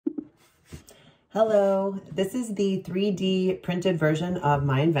Hello, this is the 3D printed version of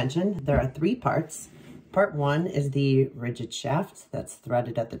my invention. There are 3 parts. Part 1 is the rigid shaft that's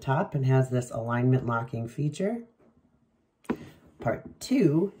threaded at the top and has this alignment locking feature. Part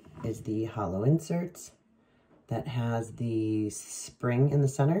 2 is the hollow inserts that has the spring in the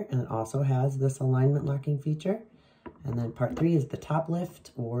center and also has this alignment locking feature. And then part 3 is the top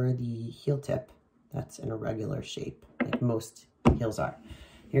lift or the heel tip that's in a regular shape, like most heels are.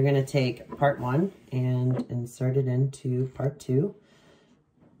 You're going to take part 1 and insert it into part 2.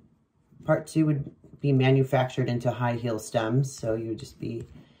 Part 2 would be manufactured into high heel stems, so you would just be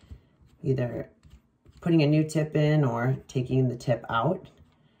either putting a new tip in or taking the tip out.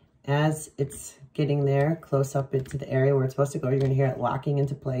 As it's getting there, close up into the area where it's supposed to go, you're going to hear it locking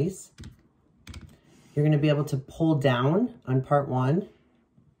into place. You're going to be able to pull down on part 1.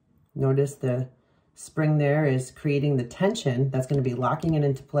 Notice the spring there is creating the tension that's going to be locking it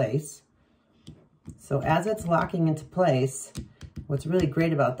into place. So as it's locking into place, what's really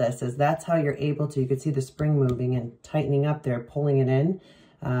great about this is that's how you're able to, you can see the spring moving and tightening up there, pulling it in.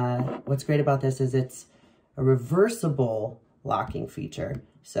 What's great about this is it's a reversible locking feature.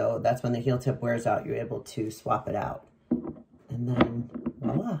 So that's when the heel tip wears out, you're able to swap it out. And then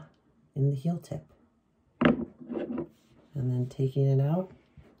voila, in the heel tip. And then taking it out,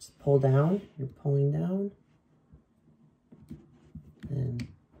 just pull down, you're pulling down and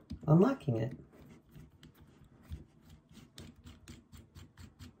unlocking it.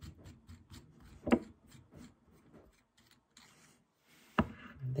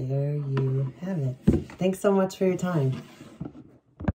 There you have it. Thanks so much for your time.